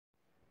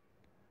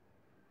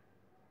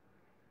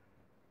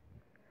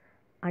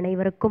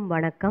அனைவருக்கும்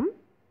வணக்கம்.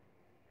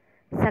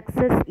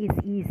 Success is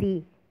easy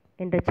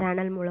என்ற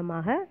சேனல்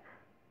மூலமாக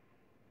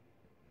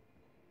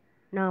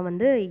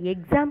நான்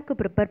எக்ஸாமுக்கு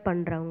ப்ரிப்பேர்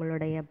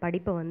பண்ணுறவங்களுடைய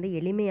படிப்பை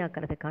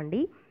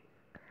எளிமையாக்கிறதுக்காண்டி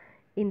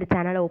இந்த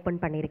சேனலை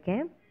ஓப்பன்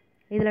பண்ணியிருக்கேன்.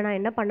 இதில் நான்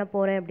என்ன பண்ண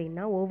போகிறேன்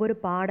அப்படின்னா, ஒவ்வொரு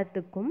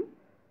பாடத்துக்கும்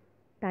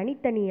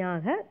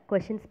தனித்தனியாக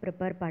கொஷின்ஸ்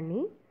ப்ரிப்பேர்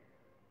பண்ணி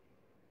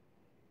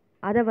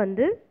அதை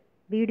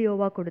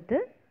வீடியோவாக கொடுத்து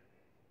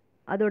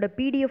அதோட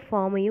பிடிஎஃப்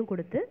ஃபார்மையும்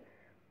கொடுத்து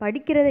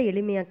படிக்கிறதை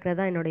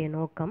எளிமையாக்குறதா என்னுடைய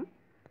நோக்கம்.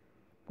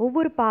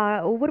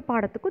 ஒவ்வொரு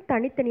பாடத்துக்கும்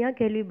தனித்தனியாக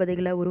கேள்வி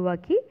பதில்களை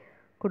உருவாக்கி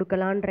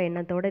கொடுக்கலான்ற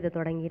எண்ணத்தோடு இதை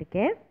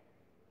தொடங்கியிருக்கேன்.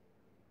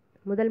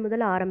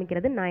 முதல்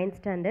ஆரம்பிக்கிறது 9th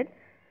ஸ்டாண்டர்ட்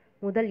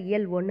முதல்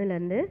இயல்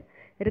 1லேருந்து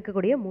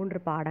இருக்கக்கூடிய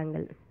 3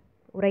 பாடங்கள்.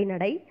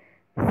 உரைநடை,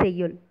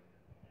 செய்யுள்.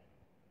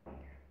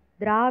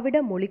 திராவிட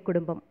மொழி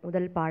குடும்பம்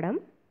முதல்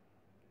பாடம்.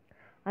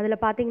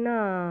 அதில் பார்த்திங்கன்னா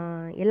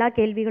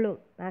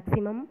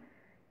மேக்சிமம்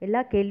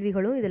எல்லா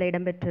கேள்விகளும் இதில்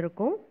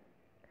இடம்பெற்றிருக்கும்.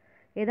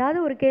 ஏதாவது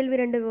ஒரு கேள்வி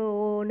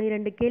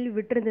 2 கேள்வி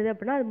விட்டுருந்தது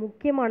அப்படின்னா அது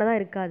முக்கியமானதாக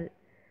இருக்காது.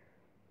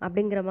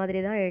 அப்படிங்கிற மாதிரி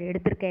தான்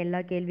எடுத்திருக்கேன் எல்லா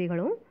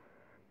கேள்விகளும்.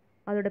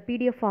 அதோட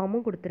பிடிஎஃப்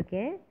ஃபார்மும்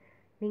கொடுத்துருக்கேன்.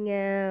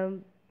 நீங்கள்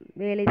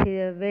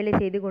வேலை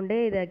செய்து கொண்டே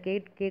இதை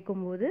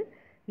கேட்கும்போது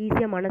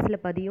ஈஸியாக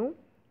மனசில் பதியும்.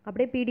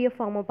 அப்படியே பிடிஎஃப்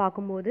ஃபார்மை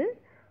பார்க்கும்போது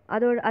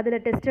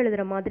அதில் டெஸ்ட்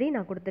எழுதுகிற மாதிரி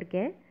நான்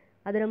கொடுத்துருக்கேன்.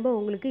 அது ரொம்ப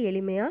உங்களுக்கு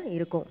எளிமையாக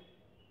இருக்கும்.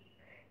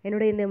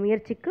 என்னுடைய இந்த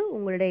முயற்சிக்கு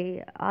உங்களுடைய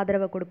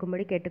ஆதரவை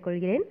கொடுக்கும்படி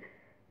கேட்டுக்கொள்கிறேன்.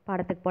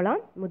 பாடத்துக்கு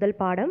போகலாம். முதல்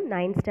பாடம்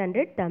 9th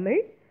ஸ்டாண்டர்ட் தமிழ்.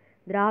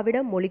 திராவிட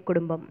மொழி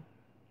குடும்பம்.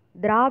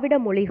 திராவிட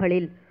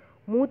மொழிகளில்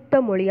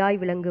மூத்த மொழியாய்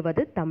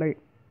விளங்குவது தமிழ்.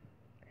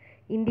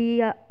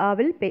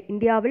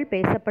 இந்தியாவில்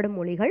பேசப்படும்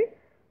மொழிகள்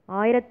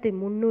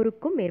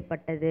 1300க்கும்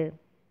மேற்பட்டது.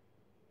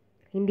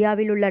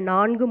 இந்தியாவில் உள்ள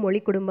 4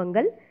 மொழி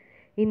குடும்பங்கள்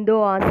இந்தோ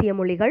ஆசிய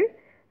மொழிகள்,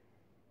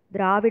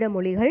 திராவிட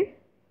மொழிகள்,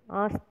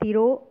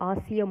 ஆஸ்திரோ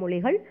ஆசிய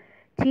மொழிகள்,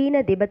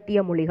 சீன திபெத்திய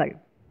மொழிகள்.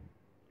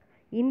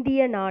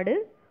 இந்திய நாடு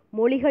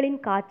மொழிகளின்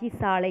காட்சி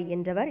சாலை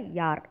என்றவர்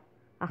யார்?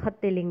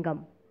 அகத்திலிங்கம்.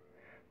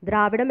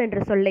 திராவிடம் என்ற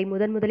சொல்லை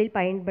முதலில்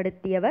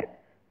பயன்படுத்தியவர்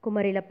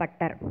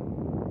குமரிலப்பட்டர்.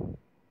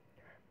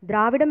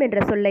 திராவிடம்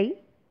என்ற சொல்லை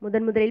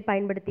முதலில்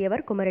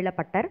பயன்படுத்தியவர்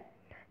குமரிலப்பட்டர்.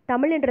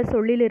 தமிழ் என்ற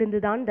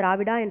சொல்லிலிருந்துதான்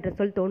திராவிடா என்ற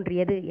சொல்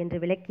தோன்றியது என்று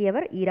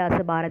விளக்கியவர்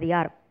ஈராசு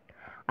பாரதியார்.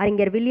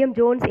 அறிஞர் வில்லியம்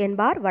ஜோன்ஸ்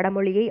என்பார்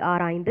வடமொழியை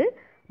ஆராய்ந்து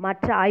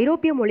மற்ற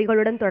ஐரோப்பிய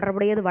மொழிகளுடன்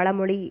தொடர்புடையது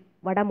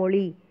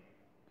வடமொழி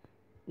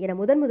என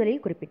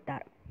முதலில்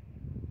குறிப்பிட்டார்.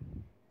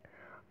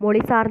 மொழி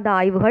சார்ந்த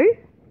ஆய்வுகள்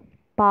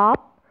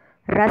பாப்,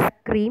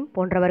 ரஸ்கிரீம்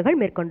போன்றவர்கள்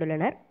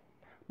மேற்கொண்டுள்ளனர்.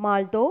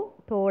 மால்தோ,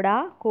 தோடா,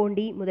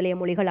 கோண்டி முதலிய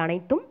மொழிகள்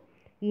அனைத்தும்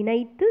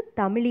இணைத்து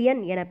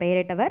தமிழியன் என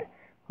பெயரிட்டவர்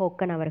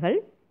ஹோக்கன் அவர்கள்.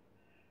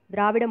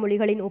 திராவிட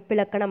மொழிகளின்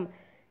ஒப்பிலக்கணம்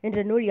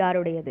என்ற நூல்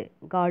யாருடையது?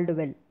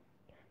 கால்டுவெல்.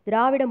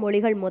 திராவிட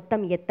மொழிகள்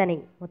மொத்தம் எத்தனை?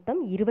 மொத்தம்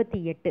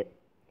 28.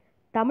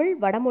 தமிழ்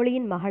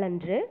வடமொழியின்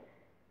மகளன்று,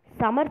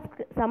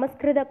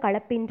 சமஸ்கிருத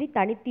கலப்பின்றி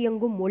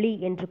தனித்தியங்கும் மொழி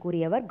என்று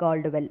கூறியவர்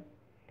கால்டுவெல்.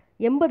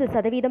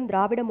 80%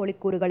 திராவிட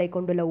மொழிக்கூறுகளை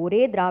கொண்டுள்ள ஒரே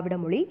திராவிட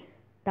மொழி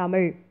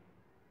தமிழ்.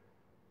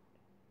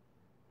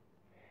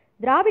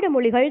 திராவிட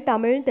மொழிகள்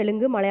தமிழ்,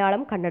 தெலுங்கு,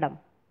 மலையாளம், கன்னடம்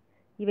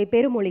இவை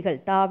பெருமொழிகள்,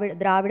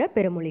 திராவிட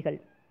பெருமொழிகள்.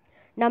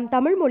 நம்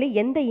தமிழ் மொழி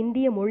எந்த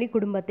இந்திய மொழி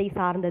குடும்பத்தை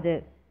சார்ந்தது?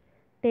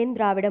 தென்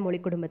திராவிட மொழி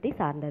குடும்பத்தை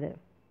சார்ந்தது.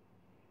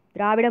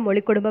 திராவிட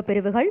மொழி குடும்ப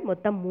பிரிவுகள்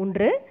மொத்தம்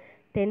 3.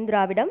 தென்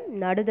திராவிடம்,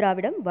 நடு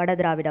திராவிடம், வட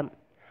திராவிடம்.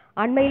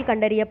 அண்மையில்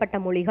கண்டறியப்பட்ட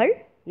மொழிகள்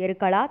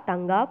எருக்கலா,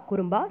 தங்கா,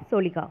 குறும்பா,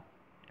 சோலிகா.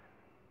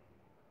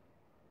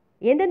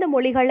 எந்தெந்த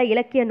மொழிகளில்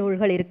இலக்கிய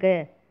நூல்கள்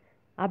இருக்குது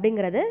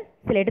அப்படிங்கிறது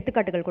சில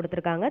எடுத்துக்காட்டுகள்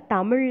கொடுத்துருக்காங்க.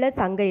 தமிழில்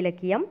சங்க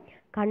இலக்கியம்,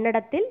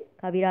 கன்னடத்தில்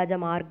கவிராஜ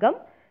மார்க்கம்,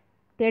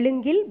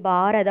 தெலுங்கில்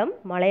பாரதம்,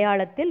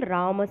 மலையாளத்தில்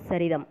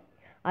ராமசரிதம்.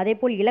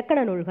 அதேபோல்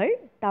இலக்கண நூல்கள்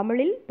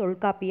தமிழில்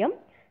தொல்காப்பியம்,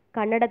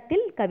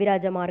 கன்னடத்தில்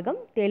கவிராஜ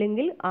மார்க்கம்,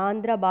 தெலுங்கில்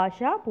ஆந்திர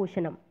பாஷா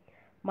பூஷணம்,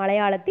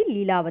 மலையாளத்தில்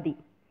லீலாவதி.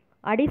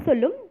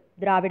 அடிசொல்லும்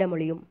திராவிட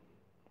மொழியும்.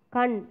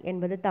 கண்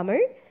என்பது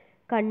தமிழ்,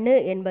 கண்ணு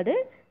என்பது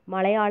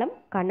மலையாளம்,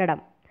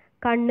 கன்னடம்.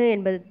 கண்ணு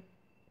என்பது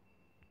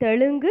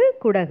தெலுங்கு,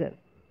 குடகு.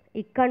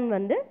 இக்கண்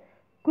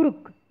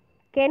குருக்,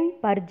 கென்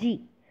பர்ஜி,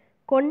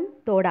 கொன்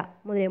தோடா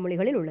முதலிய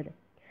மொழிகளில் உள்ளது.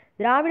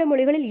 திராவிட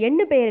மொழிகளில்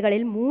எண்ணு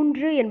பெயர்களில்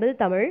 3 என்பது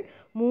தமிழ்,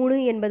 3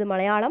 என்பது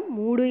மலையாளம்,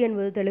 3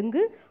 என்பது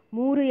தெலுங்கு,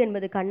 3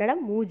 என்பது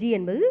கன்னடம், மூஜி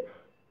என்பது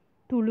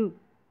துளு.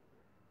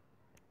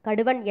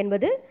 கடுவன்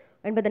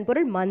என்பதன்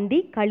பொருள்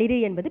மந்தி, களிறு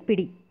என்பது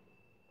பிடி.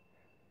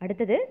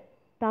 அடுத்தது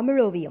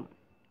தமிழோவியம்.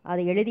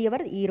 அதை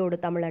எழுதியவர் ஈரோடு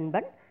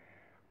தமிழன்பன்.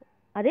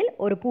 அதில்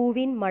ஒரு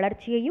பூவின்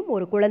மலர்ச்சியையும்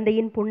ஒரு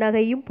குழந்தையின்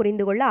புன்னகையும்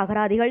புரிந்து கொள்ள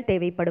அகராதிகள்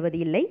தேவைப்படுவது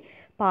இல்லை,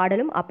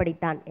 பாடலும்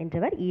அப்படித்தான்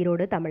என்றவர்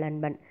ஈரோடு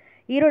தமிழன்பன்.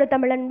 ஈரோடு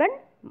தமிழன்பன்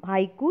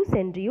ஹைக்கூ,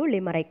 சென்றியூ,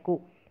 லிமரைக்கூ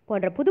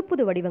போன்ற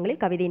புது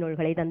வடிவங்களில் கவிதை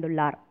நூல்களை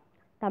தந்துள்ளார்.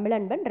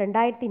 தமிழன்பன்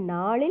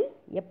 2004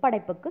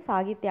 எப்படைப்புக்கு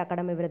சாகித்ய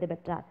அகாடமி விருது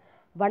பெற்றார்.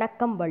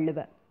 வணக்கம் வள்ளுவ.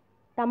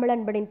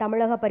 தமிழன்பனின்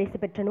தமிழக பரிசு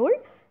பெற்ற நூல்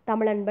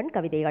தமிழன்பன்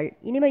கவிதைகள்.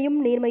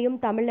 இனிமையும்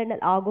நீர்மையும்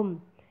தமிழன் ஆகும்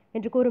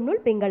என்று கூறும்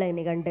நூல் பிங்கள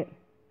நிகண்டு.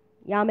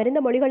 யாமெறிந்த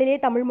மொழிகளிலே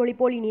தமிழ் மொழி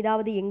போல்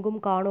இனிதாவது எங்கும்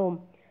காணோம்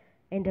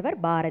என்றவர்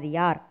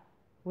பாரதியார்.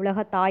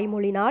 உலக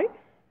தாய்மொழி நாள்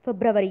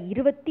பிப்ரவரி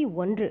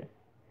 21.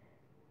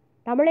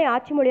 தமிழை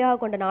ஆட்சி மொழியாக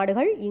கொண்ட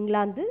நாடுகள்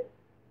இங்கிலாந்து,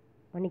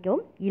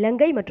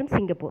 இலங்கை மற்றும்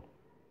சிங்கப்பூர்.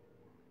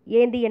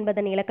 ஏந்தி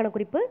என்பதன் இலக்கண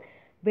குறிப்பு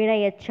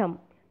வினையெச்சம்.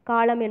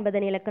 காலம்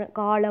என்பதன்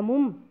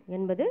காலமும்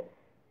என்பது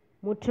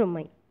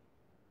முற்றுமை.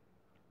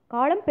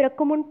 காலம்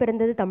பிறக்கும் முன்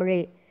பிறந்தது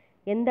தமிழே,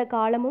 எந்த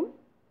காலமும்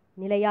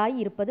நிலையாய்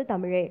இருப்பது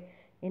தமிழே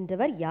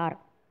என்றவர் யார்?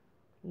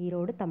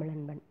 ஈரோடு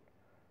தமிழன்பன்.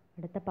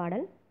 அடுத்த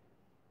பாடல்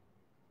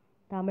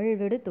தமிழ்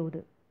விடு தூது.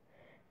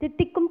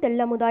 தித்திக்கும்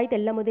தெல்லமுதாய்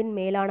தெல்லமுதின்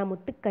மேலான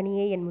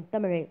முத்துக்கனியே என்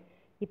முத்தமிழே.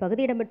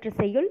 இப்பகுதி இடம்பெற்ற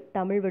செய்யுள்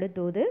தமிழ் விடு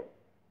தூது.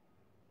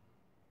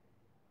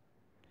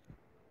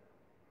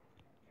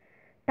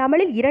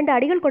 தமிழில் 2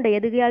 அடிகள் கொண்ட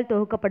எதுகையால்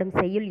தொகுக்கப்படும்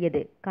செய்யுள்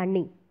எது?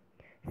 கண்ணி.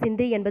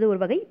 சிந்து என்பது ஒரு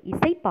வகை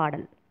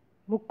இசைப்பாடல்.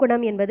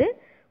 முக்குணம் என்பது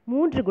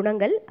 3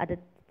 குணங்கள், அது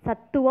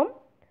சத்துவம்,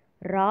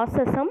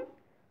 ராசசம்,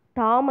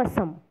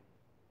 தாமசம்.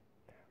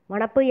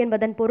 மணப்பு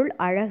என்பதன் பொருள்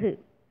அழகு.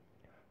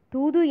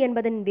 தூது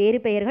என்பதன் வேறு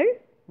பெயர்கள்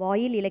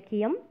வாயில்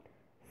இலக்கியம்,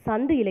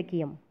 சந்து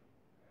இலக்கியம்.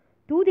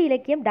 தூது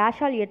இலக்கியம்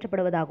டேஷால்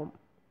இயற்றப்படுவதாகும்,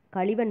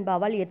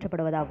 கலிவெண்பாவால்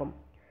இயற்றப்படுவதாகும்.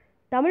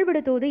 தமிழ்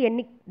விடு தூது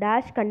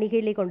டேஷ்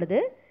கன்னிகைகளை கொண்டது,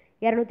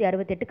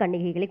 268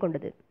 கன்னிகைகளை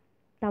கொண்டது.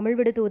 தமிழ்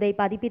விடு தூதை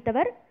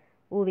பதிப்பித்தவர்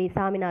உ.வி.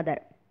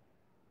 சாமிநாதர்.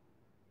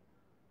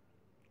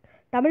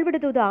 தமிழ் விடு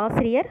தூது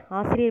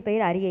ஆசிரியர்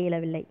பெயர் அறிய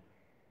இயலவில்லை.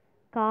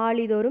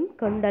 காளிதொறும்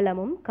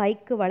கொண்டலமும்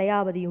கைக்கு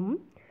வளையாவதியும்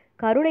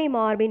கருணை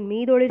மார்பின்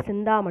மீதொளிர்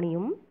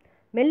சிந்தாமணியும்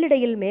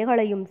மெல்லிடையில்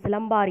மேகலையும்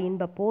சிலம்பார்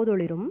இன்ப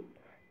போதொளிரும்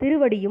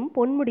திருவடியும்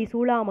பொன்முடி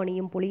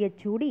சூளாமணியும் பொலியச்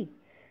சூடி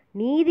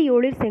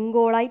நீதியொளிர்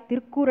செங்கோலாய்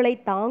திருக்குறளை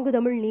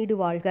தாங்குதமிழ் நீடு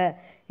வாழ்க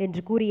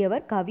என்று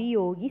கூறியவர்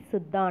கவியோகி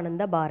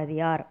சித்தானந்த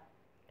பாரதியார்.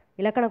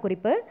 இலக்கண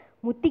குறிப்பு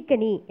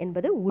முத்திக்கனி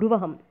என்பது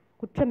உருவகம்,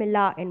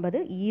 குற்றமில்லா என்பது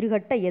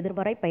ஈறுகட்ட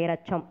எதிர்மறை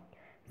பெயரச்சம்,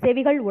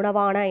 செவிகள்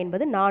உணவான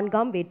என்பது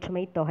 4ஆம்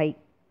வேற்றுமை தொகை.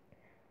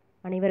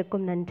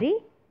 அனைவருக்கும் நன்றி.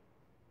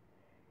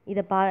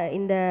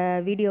 இந்த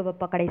வீடியோவை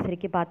கடைசி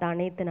வரைக்கும் பார்த்த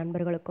அனைத்து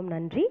நண்பர்களுக்கும்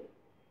நன்றி.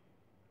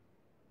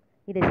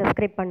 இதை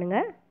சப்ஸ்கிரைப்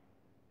பண்ணுங்கள்,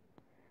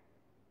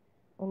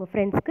 உங்கள்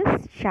ஃப்ரெண்ட்ஸ்க்கு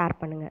ஷேர்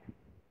பண்ணுங்கள்.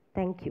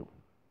 தேங்க்யூ.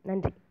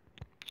 நன்றி.